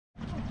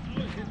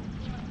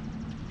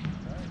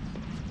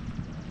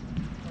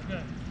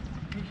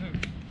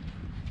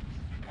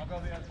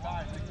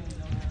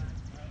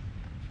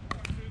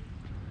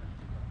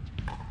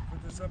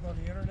this up on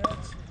the internet?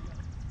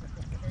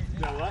 You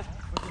know what?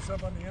 Put this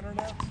up on the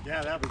internet?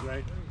 Yeah, that'd be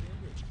great.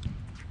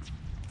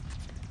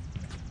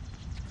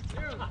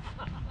 So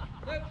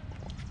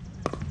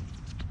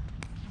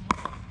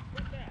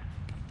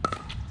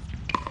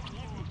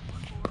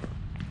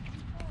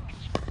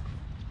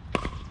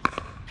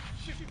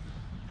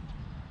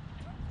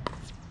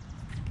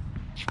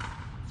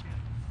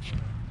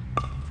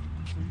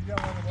you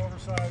got one of them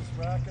oversized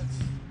rackets,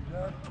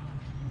 Doug?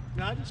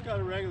 No, I just got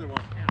a regular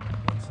one.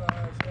 What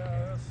size?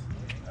 Yeah,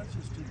 that's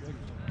just too big for me.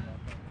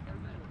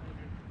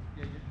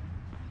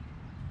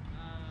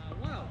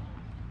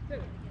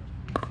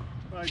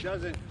 Well, he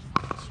doesn't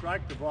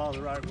strike the ball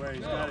the right way.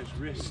 He's got his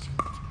wrist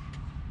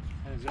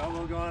and his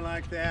elbow going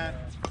like that.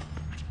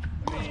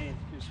 I mean,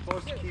 you're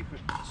supposed to keep it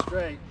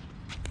straight.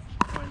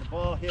 When the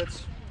ball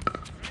hits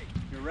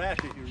your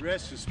racket, your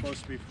wrist is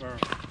supposed to be firm.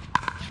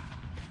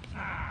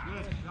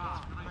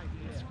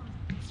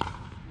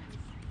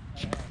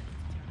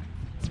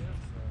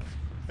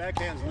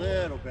 Backhand's a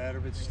little better,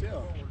 but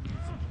still.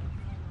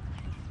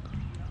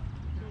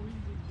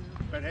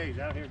 But hey, he's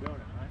out here doing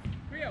it, right?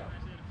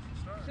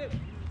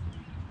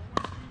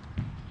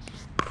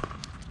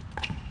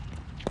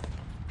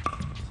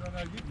 So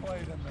now you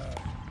played in the,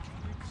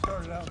 you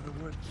started out in the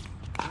wood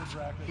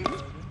racket, didn't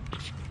you?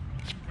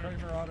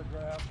 Kramer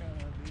autograph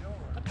kind of deal?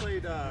 Or? I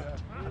played Dunlop.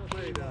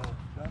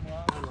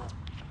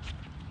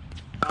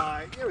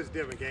 It was a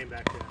different game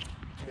back then.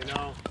 You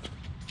know,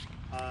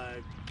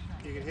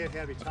 you can hit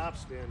heavy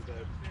topspin,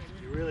 but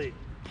you really,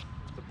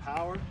 the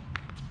power,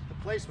 the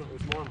placement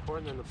was more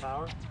important than the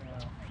power.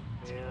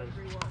 And,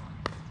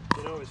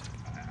 you know,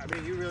 I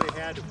mean, you really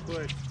had to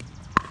put,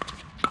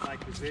 like,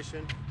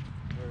 position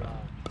or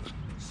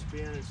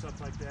spin and stuff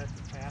like that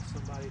to pass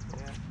somebody to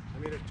that. I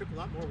mean, it took a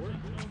lot more work.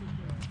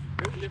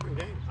 It was a different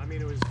game. I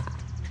mean, it was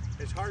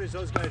as hard as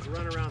those guys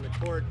run around the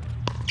court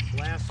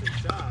blasting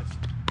shots.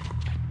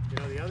 You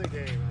know, the other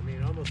game, I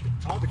mean, almost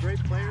all the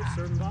great players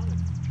serving bottom.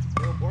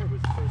 Bill Board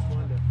was the first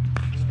one to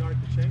start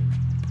the change.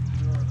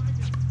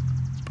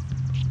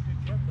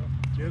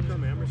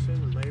 Newcomb, Emerson,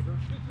 and Labor.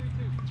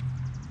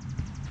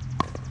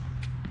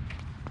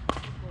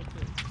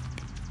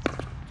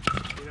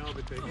 You know,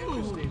 but the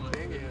interesting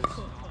thing is,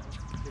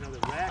 you know, the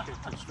racket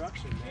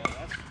construction there,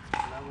 that's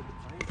leveled the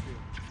playing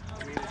field.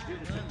 I mean,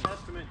 it's a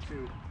testament to,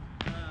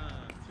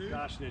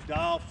 gosh,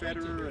 Nadal,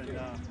 Federer, and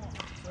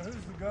So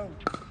who's the GOAT?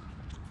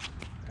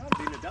 gotta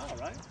be Nadal,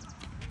 right?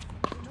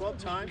 12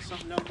 times,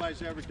 something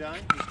nobody's ever done.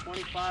 He's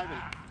 25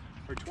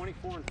 or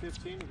 24 and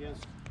 15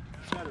 against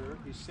Federer.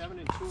 He's 7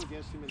 and 2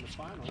 against him in the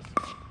finals.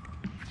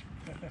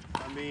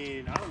 I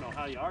mean, I don't know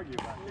how you argue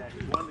about that.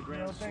 He won the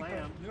Grand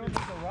Slam. You don't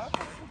think the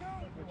Rockets will go?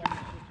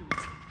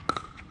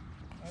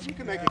 You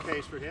can make a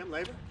case for him,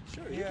 Labor.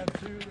 Sure. He had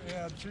two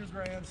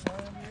Grand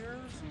Slam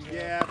years.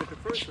 Yeah, but the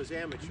first was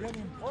amateur. He didn't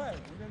even play.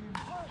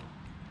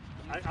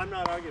 I'm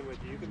not arguing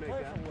with you. You can make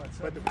that. For what,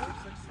 But 7 years?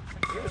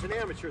 he was an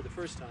amateur the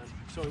first time,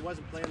 so he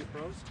wasn't playing the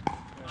pros.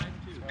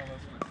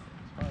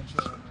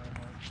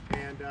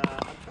 And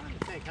I'm trying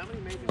to think, how many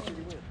majors did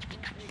he win?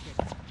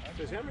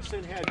 Because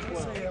Emerson had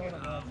 12. No,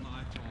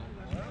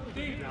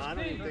 I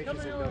don't even think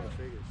he's in double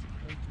figures.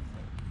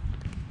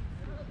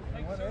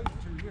 He won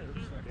 82 years.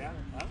 Yeah,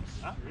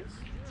 well,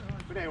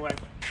 but anyway,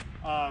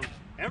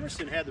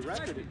 Emerson had the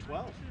record at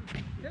 12.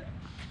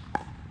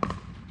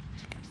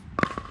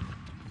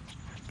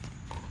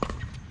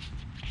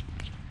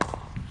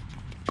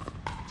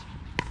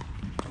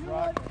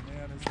 Rocket,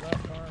 man, his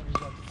left arm, he's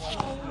got twice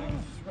as big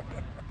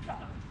as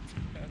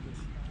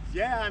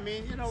Yeah, I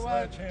mean, you know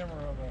what? Sledgehammer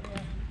of a arm.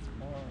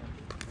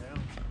 Yeah.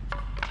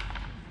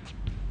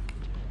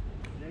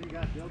 And then you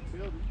got Bill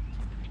Tilden.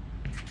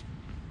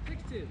 6'2". I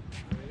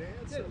mean, they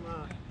had some.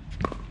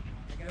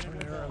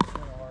 Different era, it's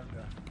kind of hard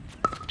to.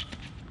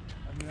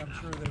 I mean, I'm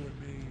sure they would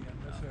be in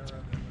this era.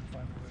 They would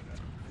find a way to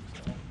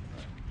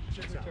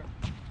fix it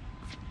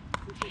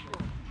all.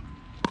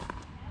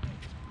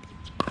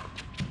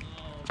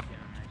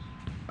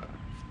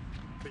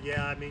 But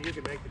yeah, I mean, you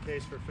can make the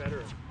case for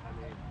Federer. I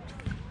mean,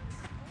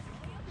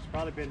 he's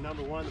probably been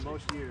 #1 the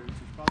most years.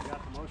 He's probably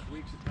got the most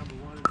weeks at #1 in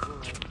the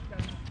world. He's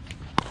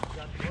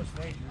got the most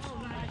majors.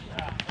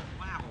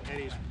 And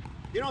he's,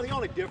 you know, the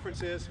only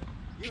difference is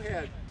you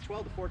had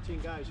 12 to 14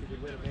 guys who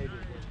could win a major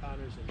with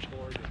Connors and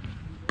Ford and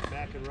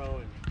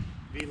McEnroe and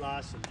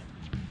Vilas and,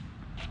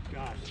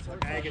 gosh,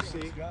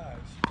 Agassi.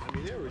 Guys. I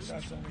mean, there was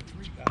That's only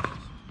 3 guys.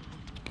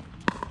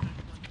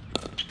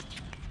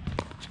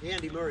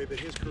 Andy Murray, but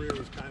his career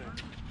was kind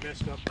of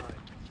messed up by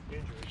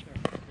injury.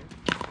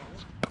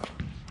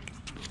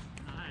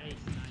 Nice.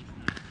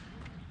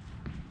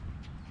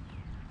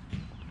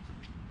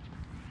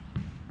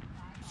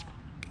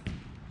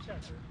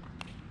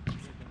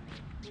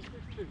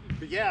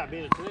 But yeah, I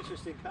mean, it's an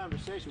interesting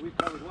conversation. We've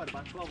covered, what,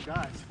 about 12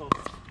 guys, so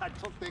I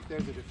don't think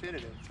there's a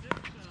definitive.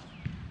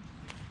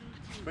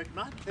 But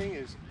my thing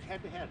is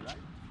head-to-head, right?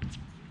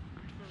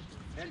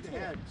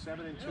 Head-to-head,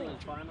 7 and 2 in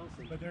finals.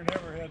 But they're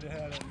never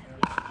head-to-head.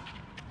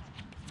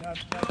 Not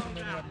too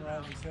many of them are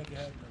always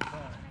head-to-head in their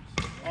times.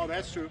 Oh,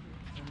 that's true.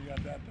 And you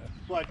got that.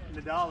 But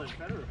Nadal and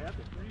Federer have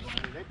it. I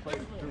mean, they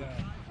played through.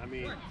 Yeah. I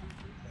mean,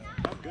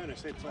 oh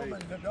goodness, they Well, played.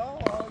 but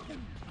Nadal, it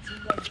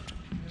seems like, his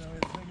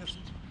biggest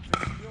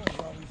skill is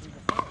obviously the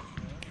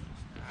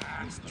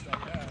finish. He's stuff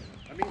like that.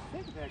 I mean,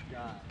 think of that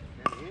guy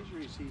and the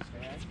injuries he's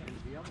had, and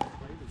to be able to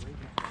play the way he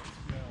plays.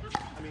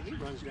 Yeah. I mean, he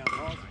runs down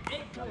balls.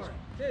 8-4,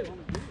 2.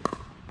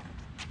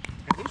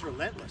 And he's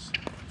relentless.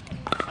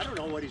 I don't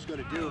know what he's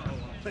going to do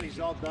when he's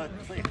all done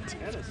playing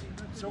tennis.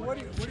 So what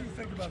do you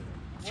think about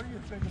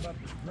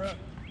this Brent?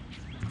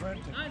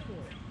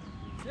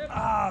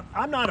 9-4.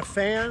 I'm not a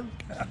fan.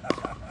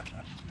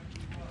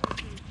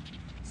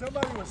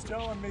 Somebody was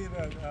telling me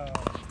that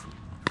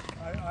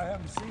I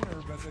haven't seen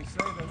her, but they say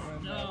that when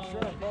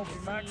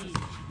Sharapova practices,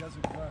 she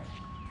doesn't cry.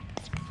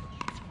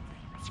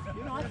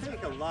 You know, I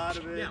think a lot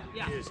of it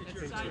Yeah. is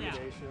It's inside out.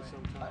 intimidation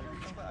sometimes.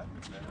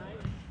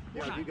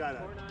 You know, if you got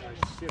a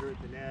sitter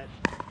at the net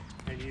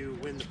and you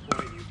win the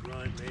point, you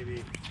grunt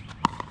maybe.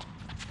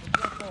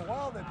 For a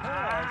while they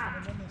paralyzed him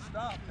and then they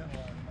stopped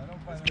penalizing him. I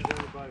don't find Because that.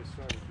 everybody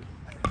started to.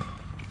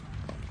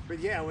 But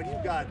yeah, when you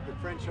got the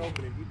French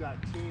Open and you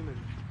got Team and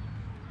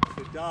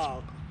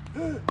Nadal,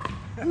 and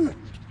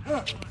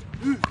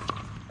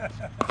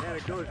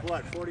it goes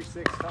what,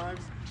 46 times?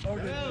 Oh, I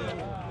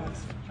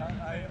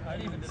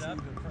didn't see the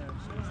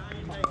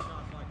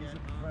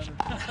French.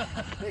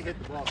 They hit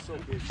the ball so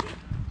big.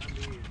 I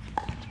mean,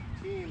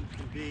 Team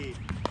can be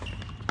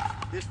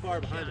this far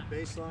behind the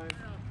baseline.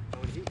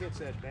 When he hits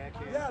that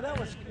backhand, Yeah,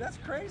 that's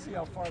crazy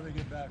how far they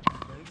get back from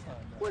the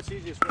baseline. what's the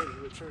easiest way to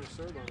return a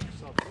serve on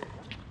himself?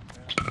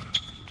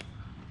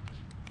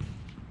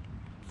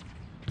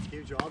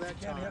 Gives you all that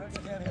Can't time.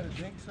 hit a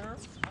dink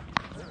serve?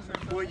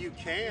 Well, you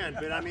can,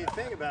 but I mean,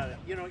 think about it.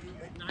 You know,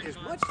 as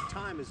much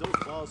time as those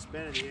balls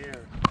spend in the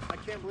air, I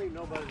can't believe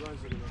nobody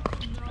runs it in.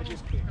 I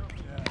just can't. Yeah.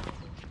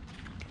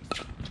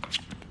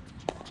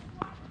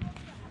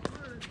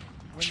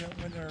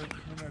 When they're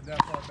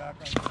that far back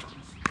on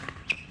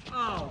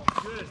Oh,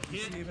 good the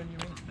hit. receiving, you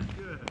mean?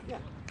 Good. Yeah.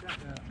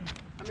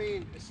 I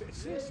mean, it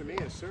seems to me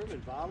a serve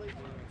and volley,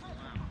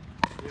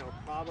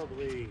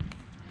 probably,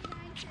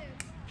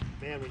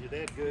 man, when you're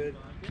that good.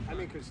 I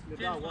mean, because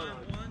Nadal won on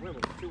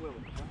Wimbledon, 2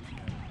 Wimbledon.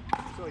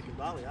 So he can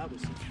volley,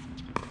 obviously.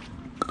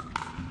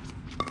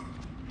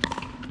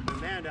 But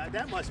man,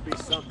 that must be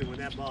something when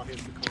that ball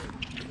hits the court.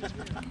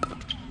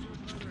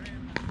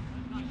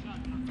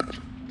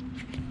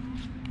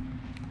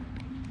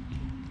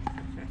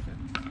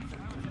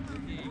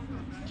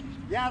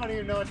 Yeah, I don't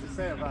even know what to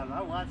say about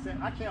it.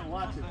 I can't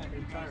watch it the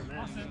entire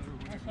match.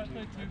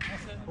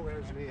 It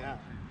wears me out.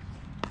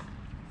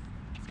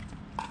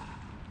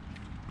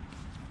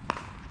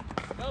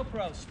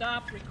 GoPro,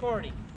 stop recording.